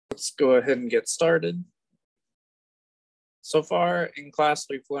let's go ahead and get started. So far in class,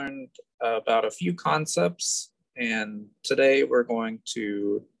 we've learned about a few concepts, and today we're going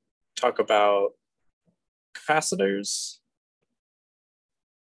to talk about capacitors.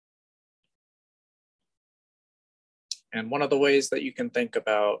 And one of the ways that you can think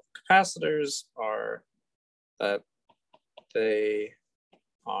about capacitors are that they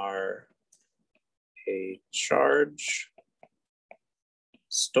are a charge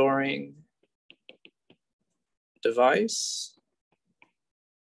storing device.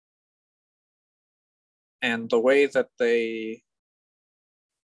 And the way that they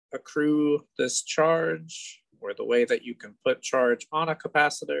accrue this charge, or the way that you can put charge on a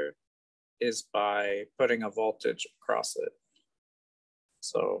capacitor, is by putting a voltage across it.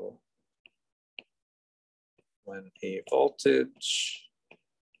 So when a voltage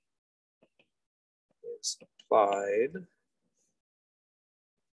is applied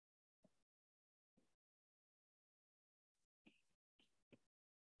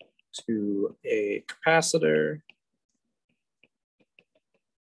to a capacitor,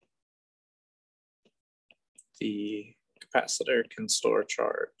 the capacitor can store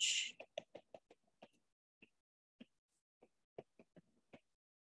charge.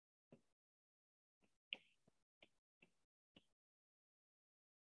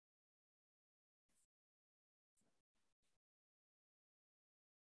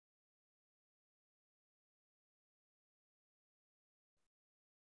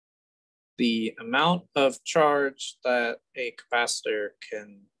 The amount of charge that a capacitor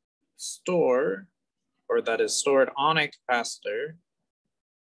can store, or that is stored on a capacitor,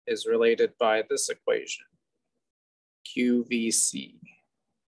 is related by this equation, QVC.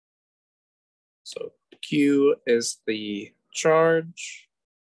 So Q is the charge,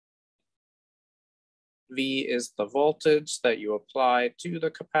 V is the voltage that you apply to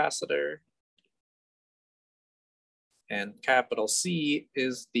the capacitor, and capital C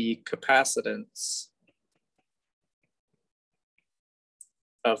is the capacitance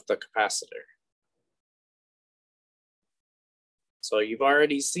of the capacitor. So you've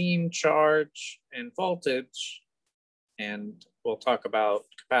already seen charge and voltage, and we'll talk about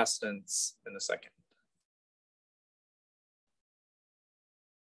capacitance in a second.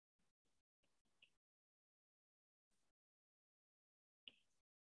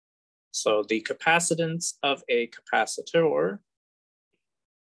 So the capacitance of a capacitor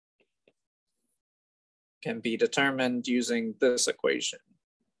can be determined using this equation.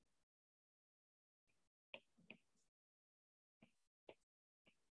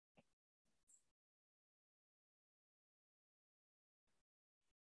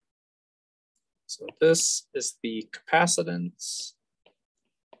 So this is the capacitance.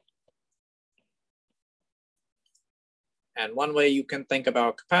 And one way you can think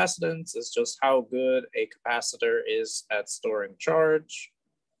about capacitance is just how good a capacitor is at storing charge.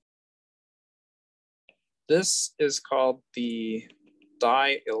 This is called the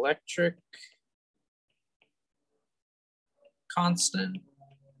dielectric constant.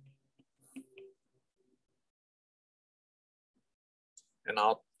 And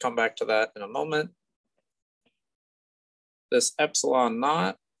I'll come back to that in a moment. This epsilon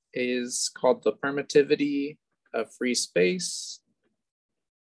naught is called the permittivity of free space.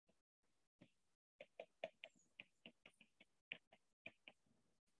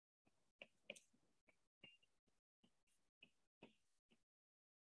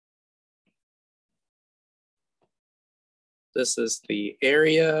 This is the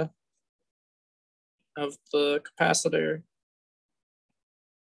area of the capacitor.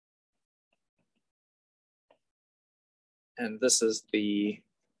 And this is the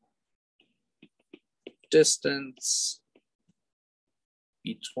distance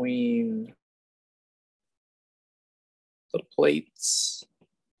between the plates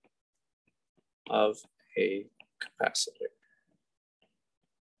of a capacitor.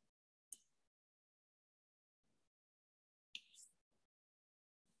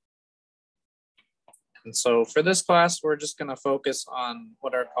 And so for this class, we're just going to focus on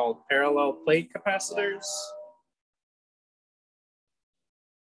what are called parallel plate capacitors.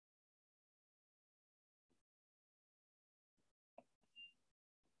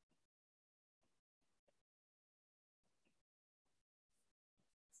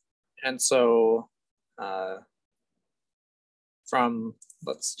 And so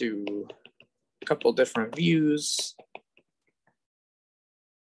let's do a couple different views.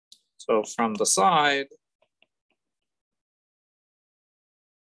 So from the side,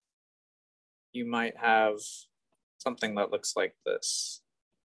 you might have something that looks like this.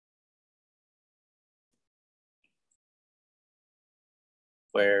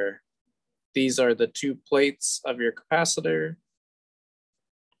 where these are the two plates of your capacitor.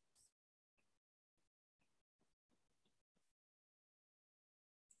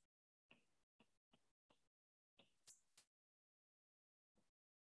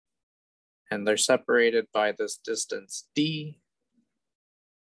 And they're separated by this distance d.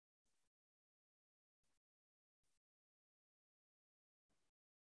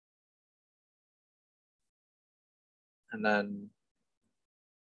 And then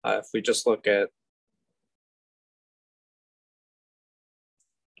if we just look at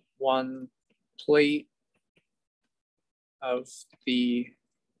one plate of the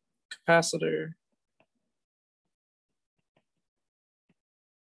capacitor,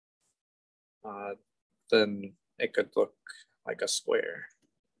 then it could look like a square.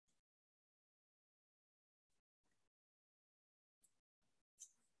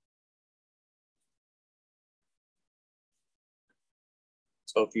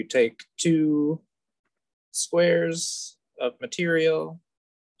 So if you take two squares of material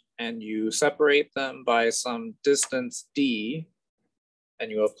and you separate them by some distance d,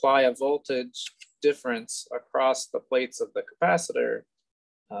 and you apply a voltage difference across the plates of the capacitor,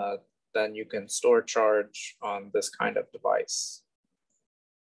 then you can store charge on this kind of device.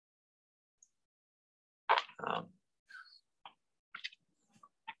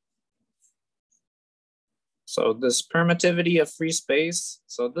 So this permittivity of free space,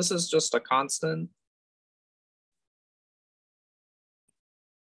 so this is just a constant.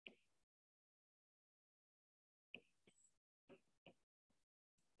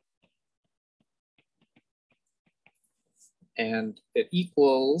 And it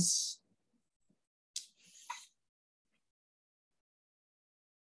equals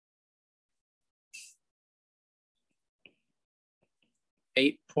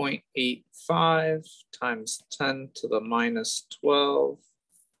 8.85 times 10 to the minus 12 .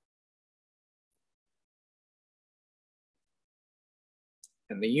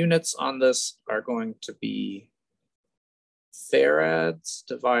 And the units on this are going to be farads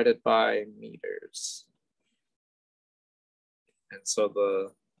divided by meters. And so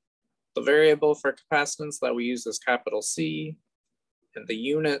the variable for capacitance that we use is capital C, and the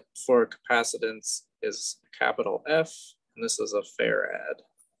unit for capacitance is capital F, and this is a farad.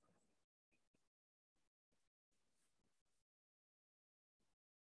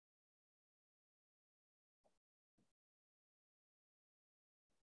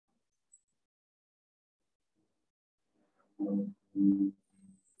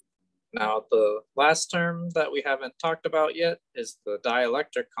 Now, the last term that we haven't talked about yet is the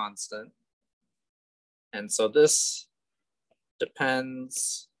dielectric constant. And so this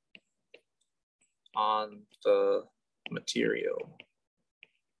depends on the material.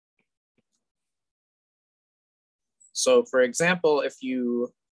 So for example, if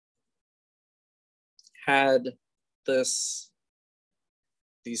you had these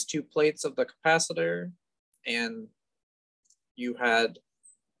two plates of the capacitor and you had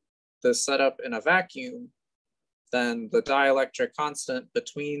this set up in a vacuum, then the dielectric constant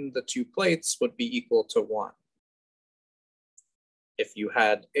between the two plates would be equal to 1. If you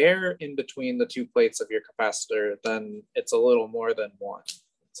had air in between the two plates of your capacitor, then it's a little more than 1.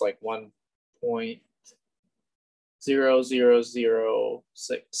 It's like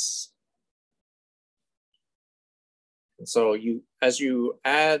 1.0006. And so as you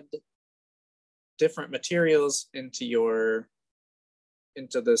add different materials into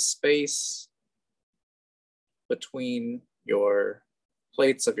this space between your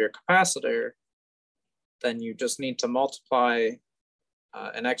plates of your capacitor, then you just need to multiply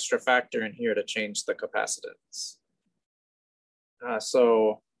an extra factor in here to change the capacitance.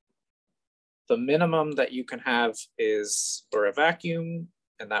 So the minimum that you can have is for a vacuum,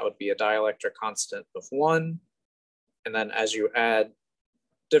 and that would be a dielectric constant of 1. And then as you add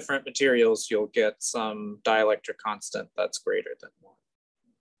different materials, you'll get some dielectric constant that's greater than 1.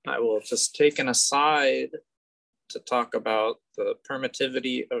 I will just take an aside to talk about the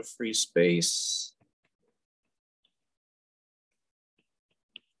permittivity of free space.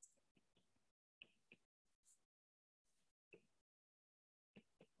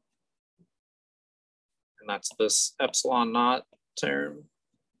 And that's this epsilon naught term.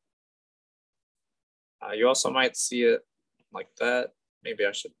 You also might see it like that. Maybe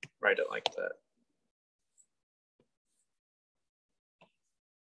I should write it like that.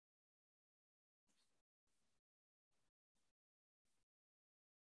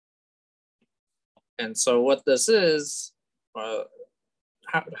 And so what this is,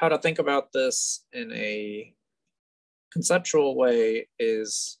 how to think about this in a conceptual way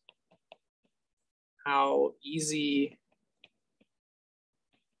is how easy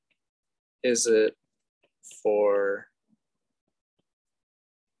is it for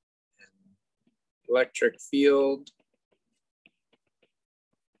an electric field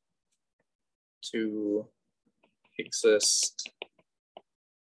to exist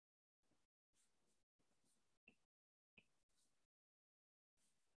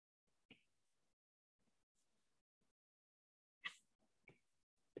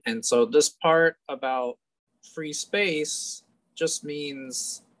and so this part about free space just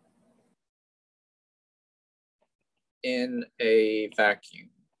means in a vacuum.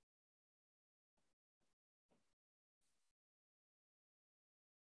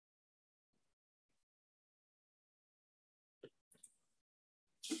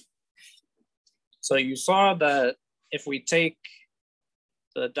 So you saw that if we take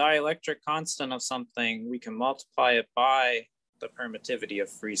the dielectric constant of something, we can multiply it by the permittivity of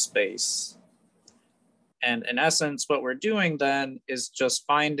free space. And in essence, what we're doing then is just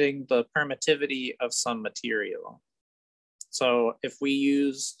finding the permittivity of some material. So if we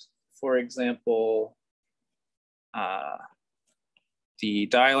use, for example, the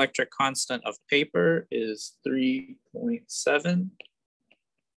dielectric constant of paper is 3.7.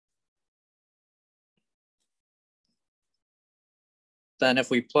 Then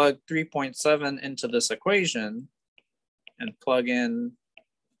if we plug 3.7 into this equation and plug in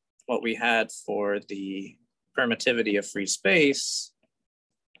what we had for the permittivity of free space,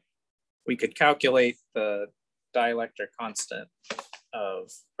 we could calculate the dielectric constant of,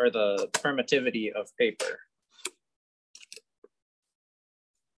 or the permittivity of paper.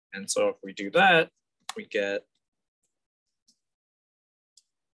 And so if we do that, we get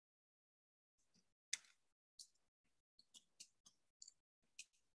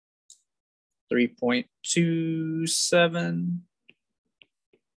 .27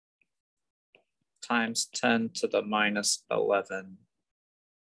 times 10 to the minus 11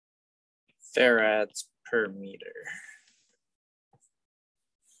 farads per meter.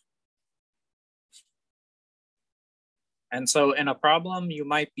 And so in a problem, you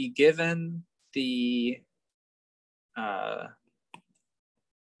might be given the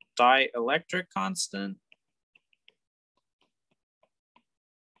dielectric constant,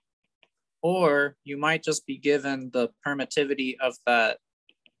 or you might just be given the permittivity of that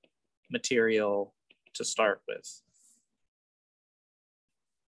material to start with.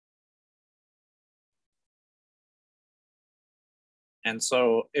 And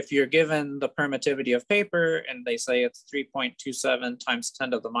so if you're given the permittivity of paper and they say it's 3.27 times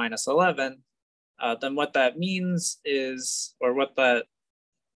 10 to the minus 11, then what that means is, or what that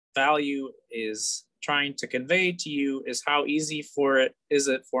value is trying to convey to you is how easy is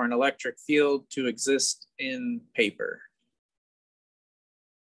it for an electric field to exist in paper.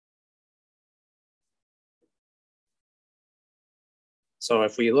 So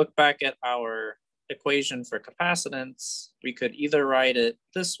if we look back at our equation for capacitance, we could either write it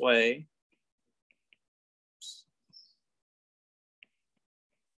this way,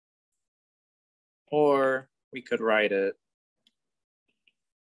 or we could write it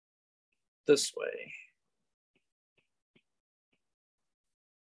this way.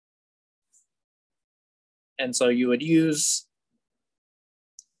 And so you would use,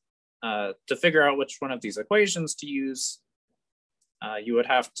 to figure out which one of these equations to use, you would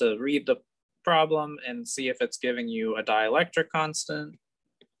have to read the problem and see if it's giving you a dielectric constant,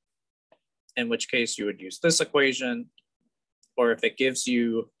 in which case you would use this equation, or if it gives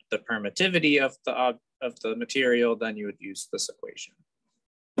you the permittivity of the material, then you would use this equation.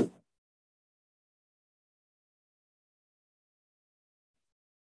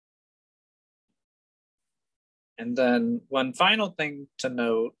 And then one final thing to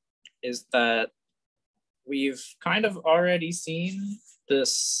note is that we've kind of already seen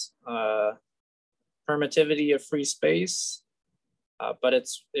this permittivity of free space, but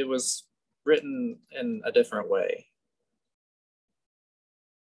it was written in a different way.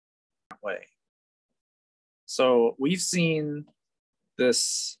 So we've seen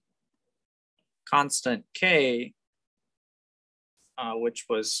this constant K, which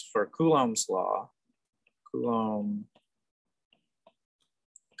was for Coulomb's law, Coulomb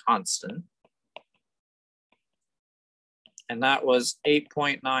constant. And that was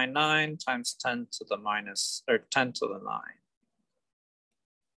 8.99 times 10 to the minus, or 10 to the 9.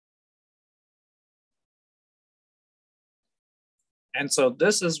 And so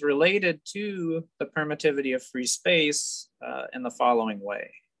this is related to the permittivity of free space in the following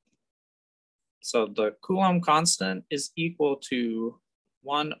way. So the Coulomb constant is equal to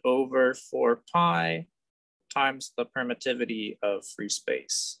 1/4 pi times the permittivity of free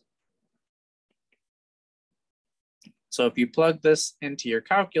space. So if you plug this into your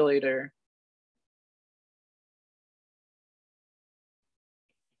calculator,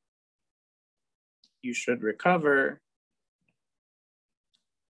 you should recover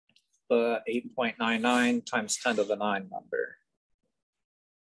the 8.99 times 10 to the 9 number.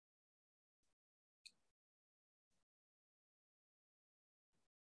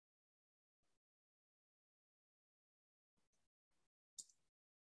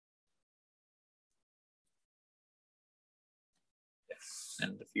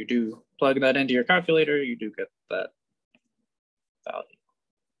 And if you do plug that into your calculator, you do get that value.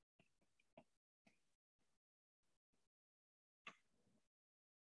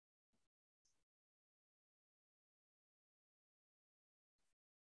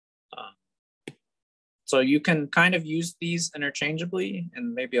 So you can kind of use these interchangeably,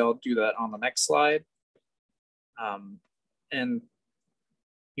 and maybe I'll do that on the next slide. And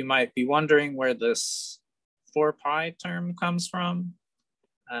you might be wondering where this 4 pi term comes from.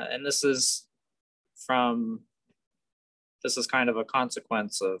 And this is kind of a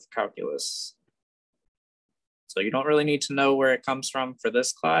consequence of calculus. So you don't really need to know where it comes from for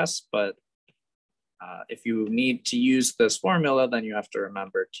this class, but if you need to use this formula, then you have to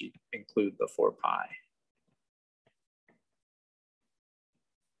remember to include the 4 pi.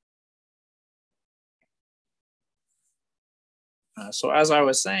 So as I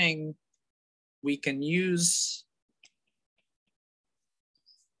was saying, we can use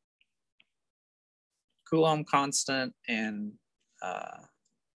Coulomb constant and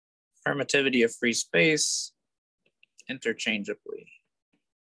permittivity of free space interchangeably.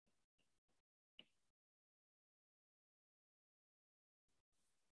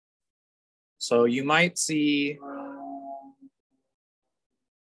 So you might see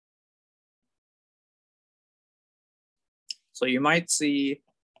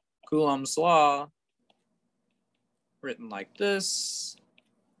Coulomb's law written like this,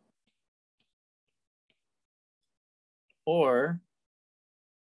 or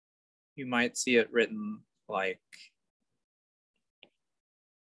you might see it written like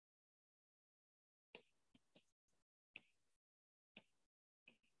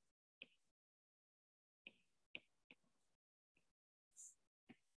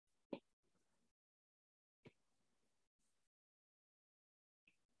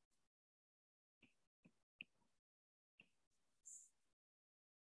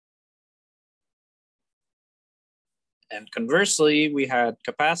and conversely, we had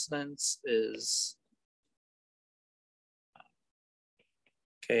capacitance is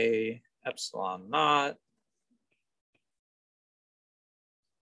K epsilon naught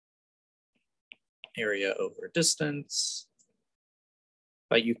area over distance.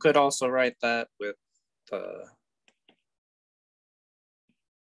 But you could also write that with the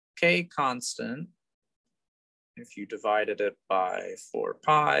K constant if you divided it by 4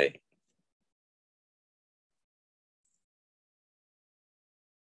 pi.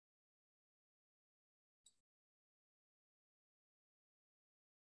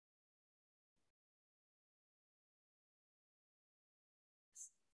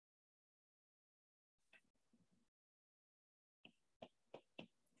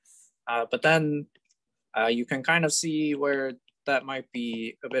 But then you can kind of see where that might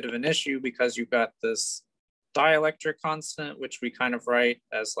be a bit of an issue because you've got this dielectric constant, which we kind of write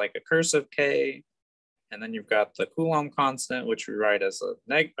as like a cursive K. And then you've got the Coulomb constant, which we write as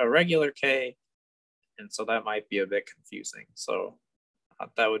a regular K. And so that might be a bit confusing. So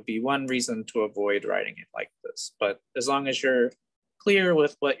that would be one reason to avoid writing it like this. But as long as you're clear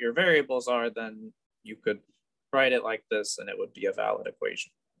with what your variables are, then you could write it like this and it would be a valid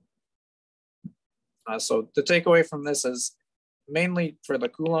equation. So the takeaway from this is mainly for the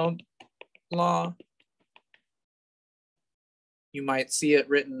Coulomb law, you might see it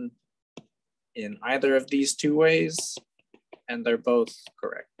written in either of these two ways, and they're both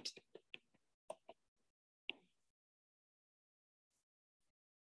correct.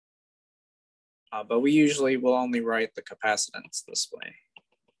 But we usually will only write the capacitance this way.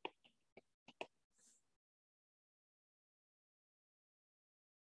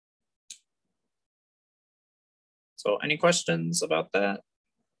 So any questions about that?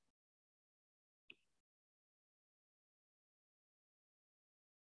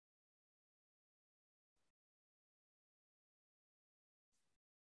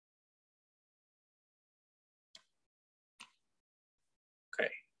 Okay,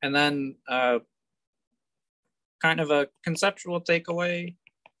 and then kind of a conceptual takeaway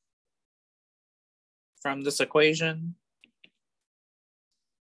from this equation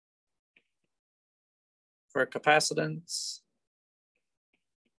for capacitance.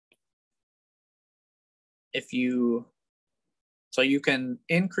 So you can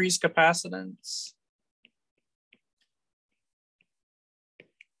increase capacitance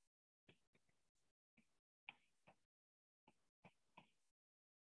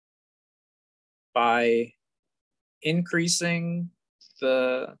by increasing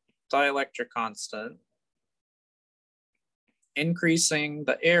the dielectric constant, increasing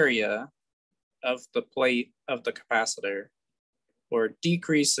the area of the plate of the capacitor, or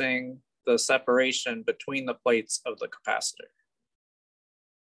decreasing the separation between the plates of the capacitor.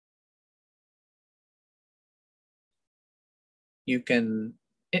 You can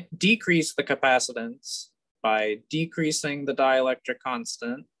decrease the capacitance by decreasing the dielectric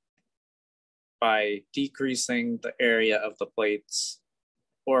constant, by decreasing the area of the plates,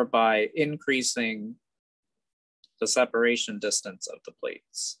 or by increasing the separation distance of the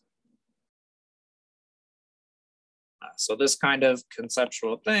plates. So this kind of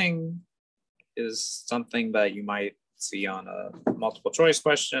conceptual thing is something that you might see on a multiple choice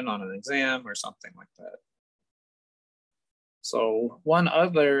question on an exam or something like that. So one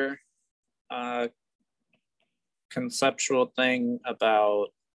other conceptual thing about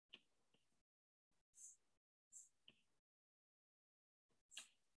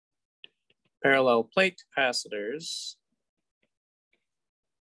parallel plate capacitors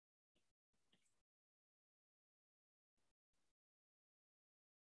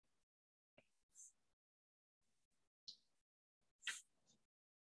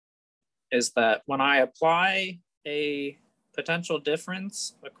is that when I apply a potential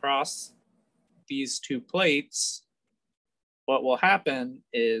difference across these two plates, what will happen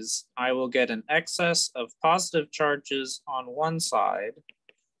is I will get an excess of positive charges on one side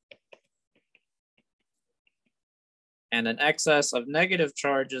and an excess of negative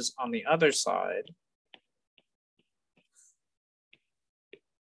charges on the other side.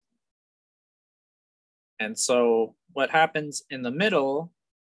 And so what happens in the middle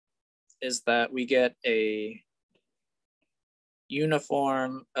is that we get a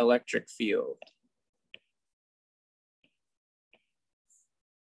uniform electric field.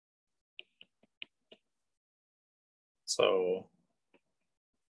 So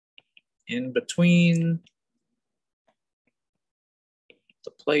in between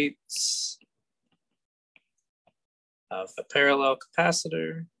the plates of a parallel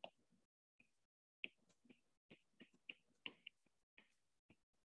capacitor,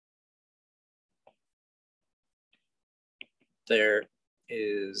 there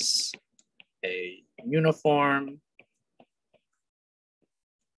is a uniform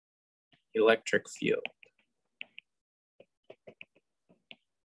electric field.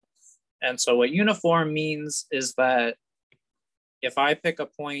 And so what uniform means is that if I pick a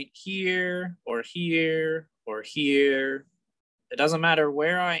point here or here or here, it doesn't matter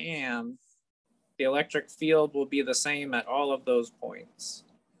where I am, the electric field will be the same at all of those points.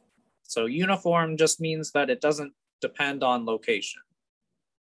 So uniform just means that it doesn't depend on location.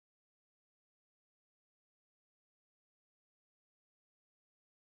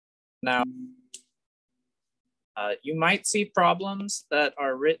 Now, you might see problems that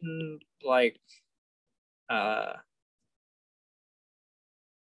are written like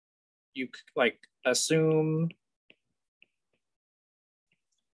you assume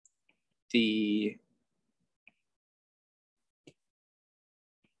the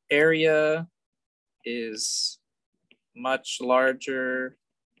area is much larger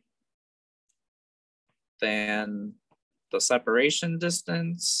than the separation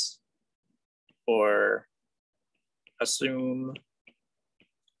distance, or assume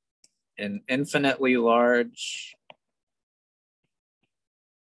an infinitely large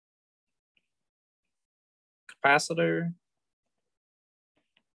capacitor.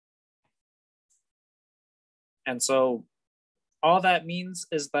 And so all that means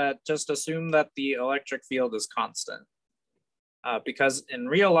is that just assume that the electric field is constant. Because in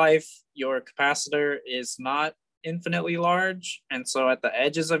real life, your capacitor is not infinitely large. And so at the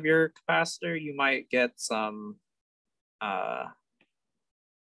edges of your capacitor, you might get some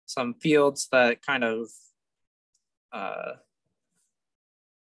fields that kind of,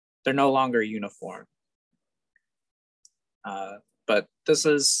 they're no longer uniform. But this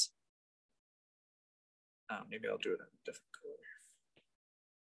is, maybe I'll do it in a different color.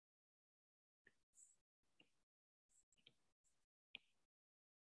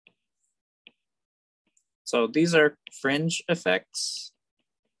 So these are fringe effects.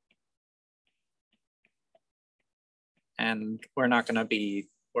 And we're not going to be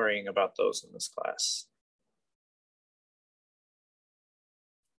worrying about those in this class.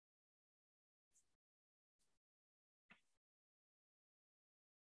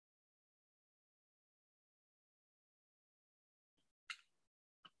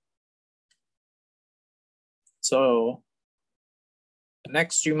 So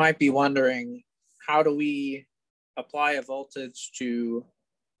next you might be wondering, how do we apply a voltage to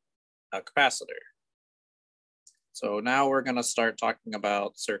a capacitor. So now we're going to start talking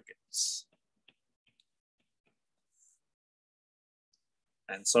about circuits.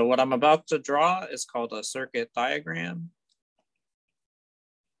 And so what I'm about to draw is called a circuit diagram.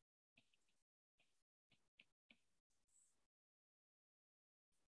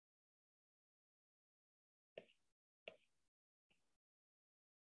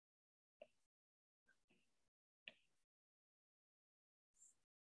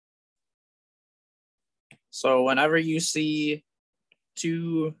 So whenever you see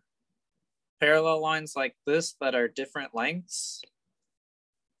two parallel lines like this that are different lengths,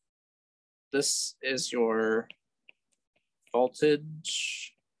 this is your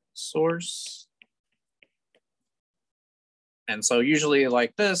voltage source. And so usually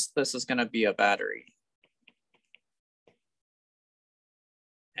like this is going to be a battery.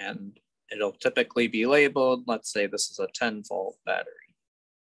 And it'll typically be labeled, let's say this is a 10-volt battery.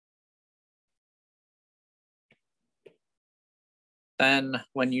 Then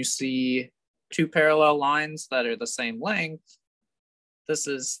when you see two parallel lines that are the same length, this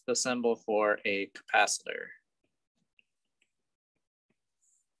is the symbol for a capacitor.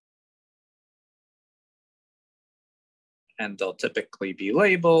 And they'll typically be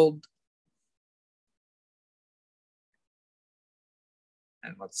labeled.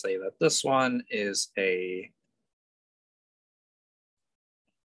 And let's say that this one is a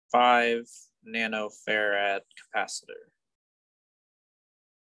 5 nanofarad capacitor.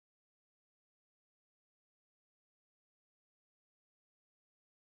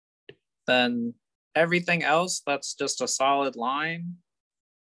 Then everything else that's just a solid line,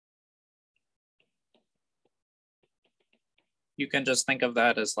 you can just think of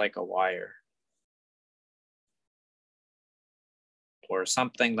that as like a wire. Or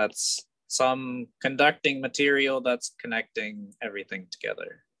something that's some conducting material that's connecting everything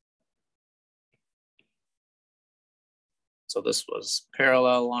together. So this was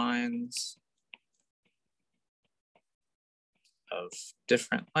parallel lines of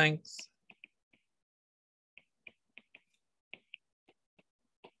different length.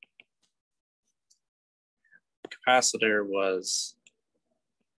 Capacitor was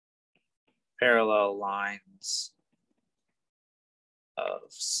parallel lines of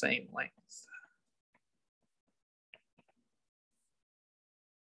same length.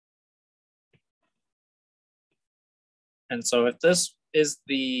 And so if this is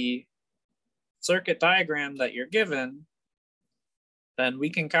the circuit diagram that you're given, then we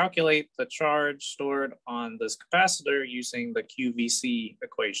can calculate the charge stored on this capacitor using the QVC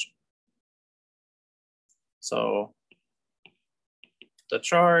equation. So the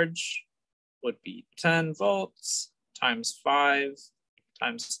charge would be 10 volts times 5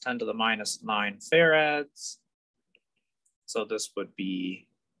 times 10 to the minus 9 farads. So this would be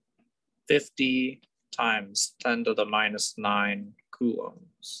 50 times 10 to the minus 9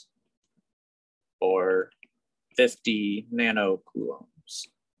 coulombs, or 50 nanocoulombs.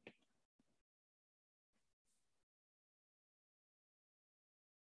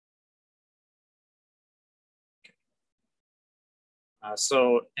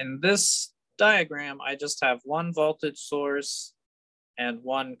 So in this diagram, I just have one voltage source and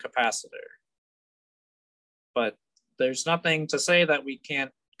one capacitor. But there's nothing to say that we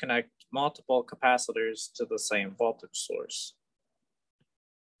can't connect multiple capacitors to the same voltage source.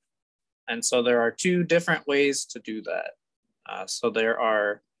 And so there are two different ways to do that. So there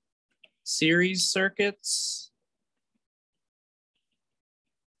are series circuits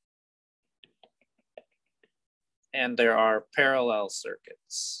and there are parallel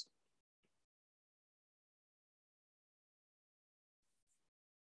circuits.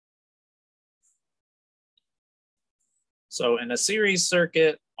 So in a series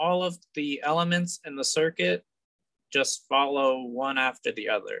circuit, all of the elements in the circuit just follow one after the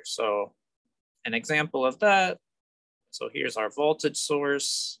other. So an example of that, so here's our voltage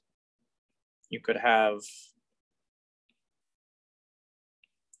source. You could have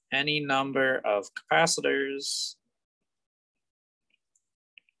any number of capacitors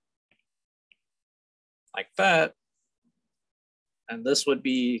like that, and this would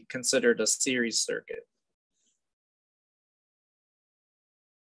be considered a series circuit.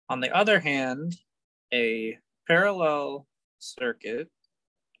 On the other hand, a parallel circuit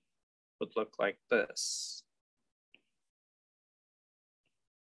would look like this.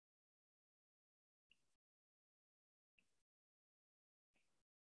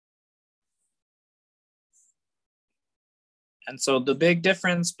 And so the big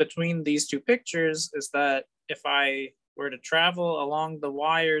difference between these two pictures is that if I were to travel along the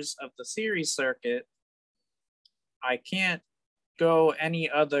wires of the series circuit, I can't go any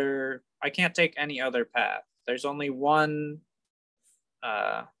other, I can't take any other path. There's only one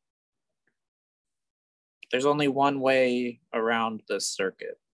way around this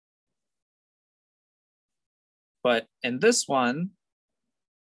circuit. But in this one,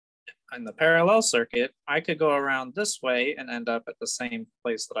 in the parallel circuit, I could go around this way and end up at the same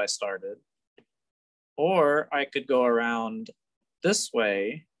place that I started. Or I could go around this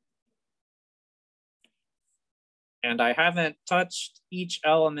way, and I haven't touched each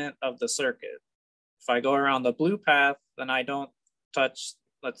element of the circuit. If I go around the blue path, then I don't touch,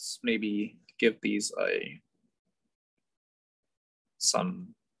 let's maybe give these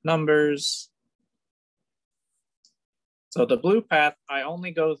some numbers. So the blue path, I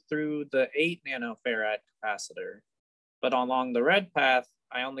only go through the 8 nanofarad capacitor, but along the red path,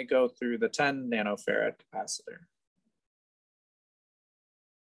 I only go through the 10 nanofarad capacitor.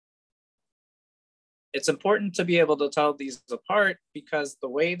 It's important to be able to tell these apart because the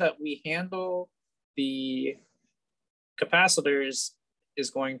way that we handle the capacitors is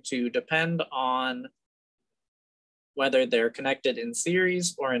going to depend on whether they're connected in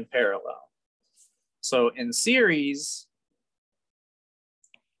series or in parallel. So in series,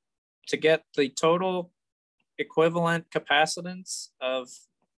 to get the total equivalent capacitance of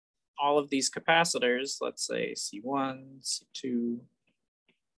all of these capacitors, let's say C1, C2,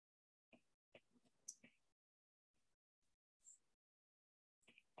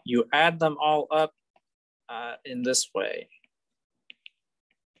 you add them all up in this way.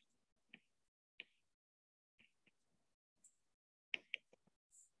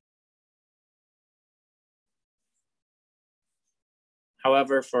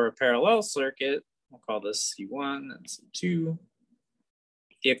 However, for a parallel circuit, we'll call this C1 and C2,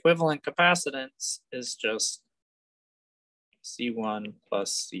 the equivalent capacitance is just C1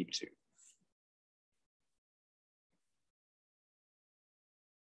 plus C2.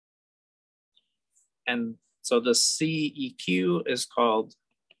 And so the CEQ is called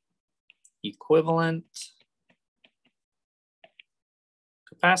equivalent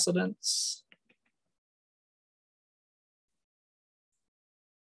capacitance.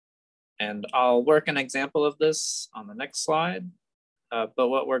 And I'll work an example of this on the next slide. But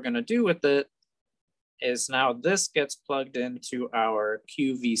what we're going to do with it is now this gets plugged into our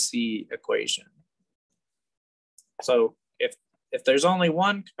QVC equation. So if there's only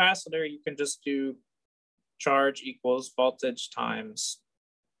one capacitor, you can just do charge equals voltage times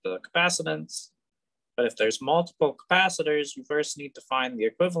the capacitance. But if there's multiple capacitors, you first need to find the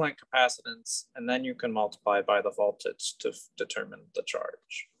equivalent capacitance, and then you can multiply by the voltage to determine the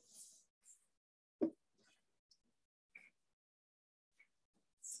charge.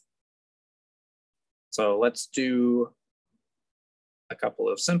 So let's do a couple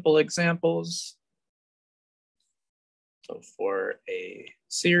of simple examples. So for a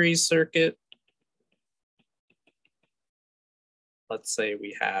series circuit, let's say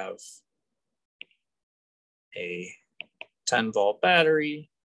we have a 10-volt battery,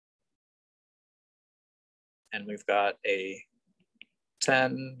 and we've got a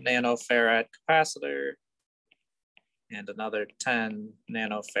 10 nanofarad capacitor and another 10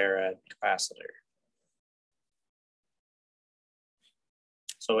 nanofarad capacitor.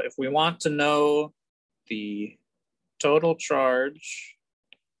 So if we want to know the total charge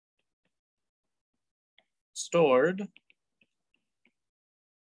stored,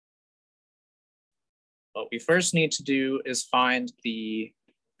 what we first need to do is find the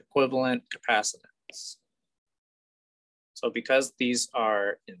equivalent capacitance. So because these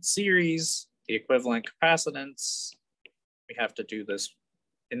are in series, the equivalent capacitance, we have to do this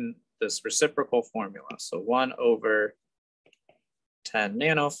in this reciprocal formula. So 1 over 10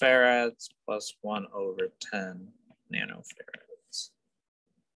 nanofarads plus 1 over 10 nanofarads.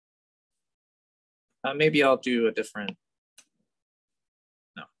 Maybe I'll do a different,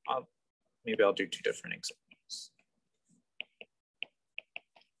 maybe I'll do 2 different examples.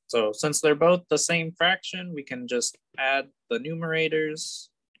 So since they're both the same fraction, we can just add the numerators.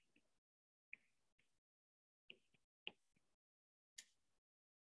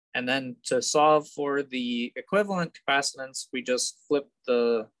 And then to solve for the equivalent capacitance, we just flip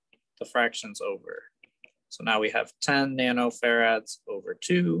the fractions over. So now we have 10 nanofarads over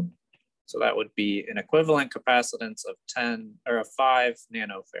 2. So that would be an equivalent capacitance of 5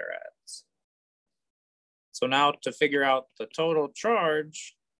 nanofarads. So now to figure out the total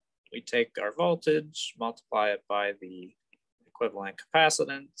charge, we take our voltage, multiply it by the equivalent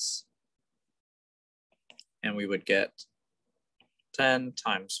capacitance, and we would get 10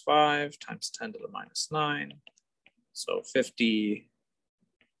 times 5 times 10 to the minus 9, so 50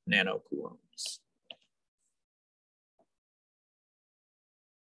 nanocoulombs.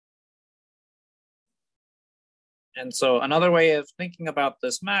 And so another way of thinking about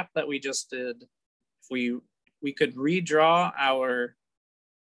this map that we just did, if we could redraw our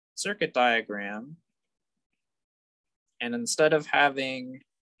circuit diagram, and instead of having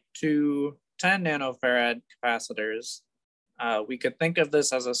two 10 nanofarad capacitors, we could think of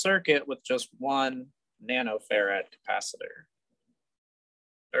this as a circuit with just one nanofarad capacitor,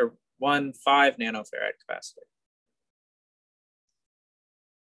 or one 5 nanofarad capacitor.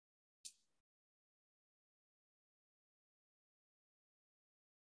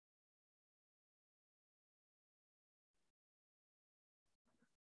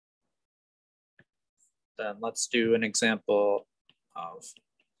 Then let's do an example of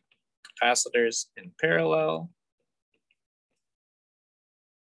capacitors in parallel.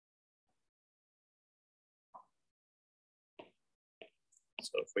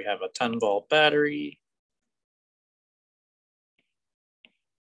 So if we have a 10-volt battery,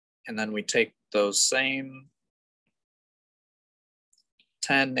 and then we take those same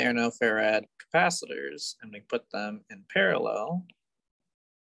 10 nanofarad capacitors and we put them in parallel,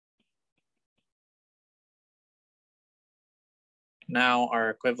 now our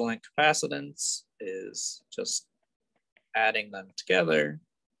equivalent capacitance is just adding them together.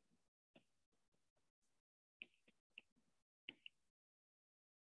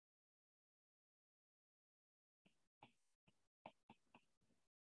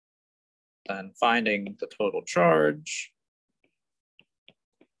 Then finding the total charge,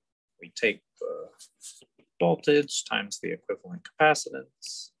 we take the voltage times the equivalent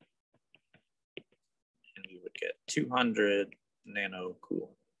capacitance, and we would get 200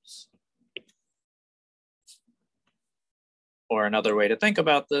 nanocoulombs. Or another way to think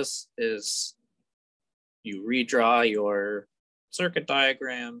about this is you redraw your circuit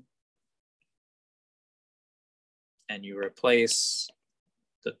diagram and you replace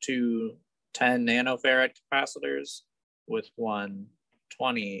the two 10 nanofarad capacitors with one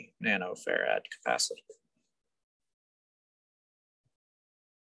 20 nanofarad capacitor.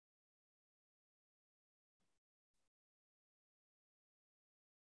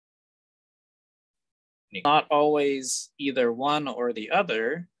 Not always either one or the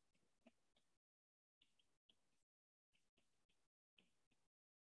other.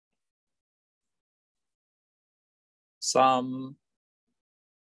 Some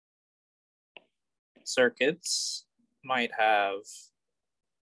circuits might have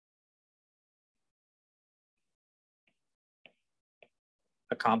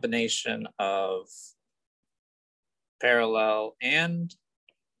a combination of parallel and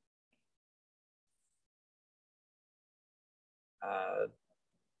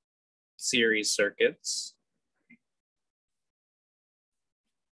series circuits.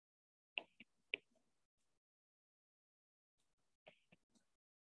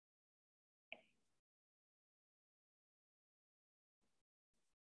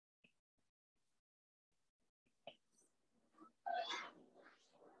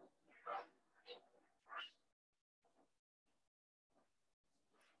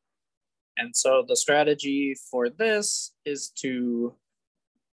 And so the strategy for this is to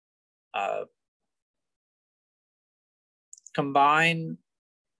combine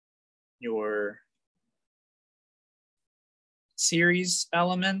your series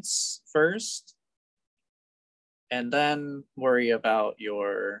elements first, and then worry about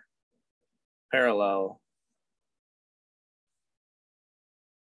your parallel.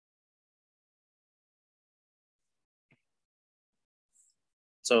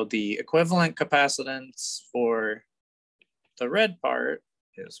 So the equivalent capacitance for the red part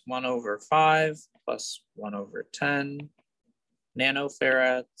is 1/5 plus 1/10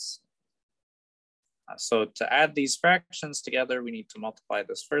 nanofarads. So to add these fractions together, we need to multiply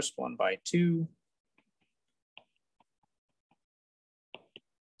this first one by 2.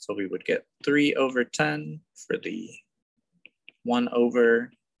 So we would get 3/10 for the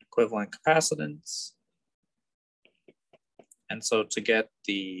 1/, equivalent capacitance. And so to get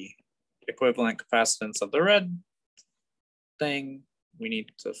the equivalent capacitance of the red thing, we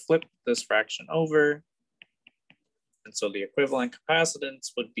need to flip this fraction over. And so the equivalent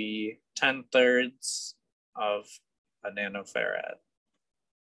capacitance would be 10/3 of a nanofarad.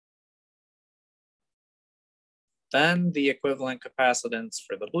 Then the equivalent capacitance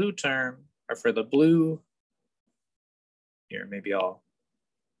for the blue term, or for the blue, here, maybe I'll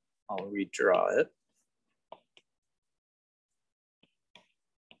redraw it.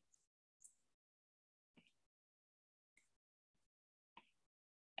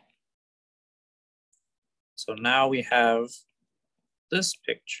 So now we have this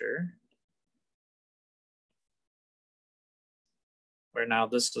picture. where now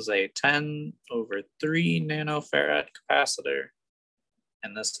this is a 10/3 nanofarad capacitor,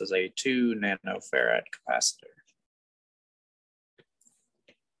 and this is a 2 nanofarad capacitor.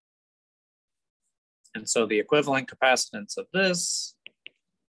 And so the equivalent capacitance of this,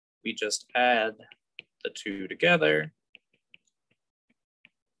 we just add the two together,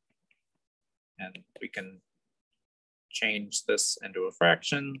 and we can change this into a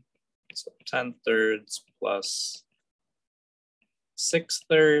fraction. So 10/3 plus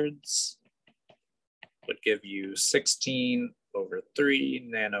 6/3 would give you 16/3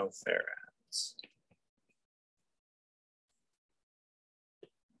 nanofarads.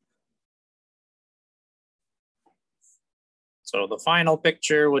 So the final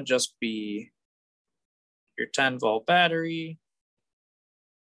picture would just be your 10-volt battery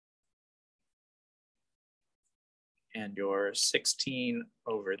and your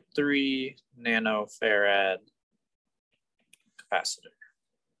 16/3 nanofarad capacitor.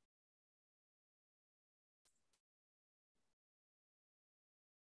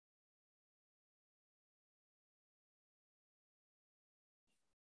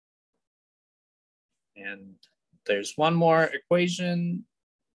 And there's one more equation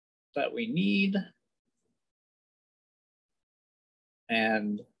that we need.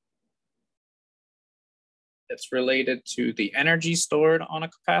 And it's related to the energy stored on a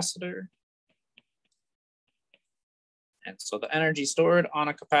capacitor. And so the energy stored on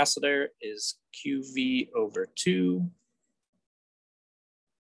a capacitor is QV/2.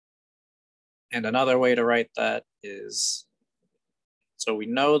 And another way to write that is, so we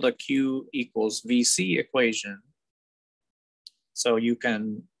know the Q equals VC equation. So you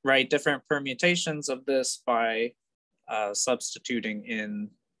can write different permutations of this by substituting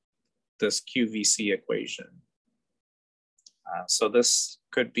in this QVC equation. So this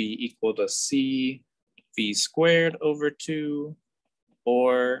could be equal to CV²/2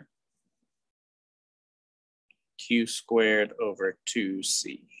 or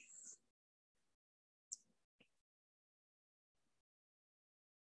Q²/2C.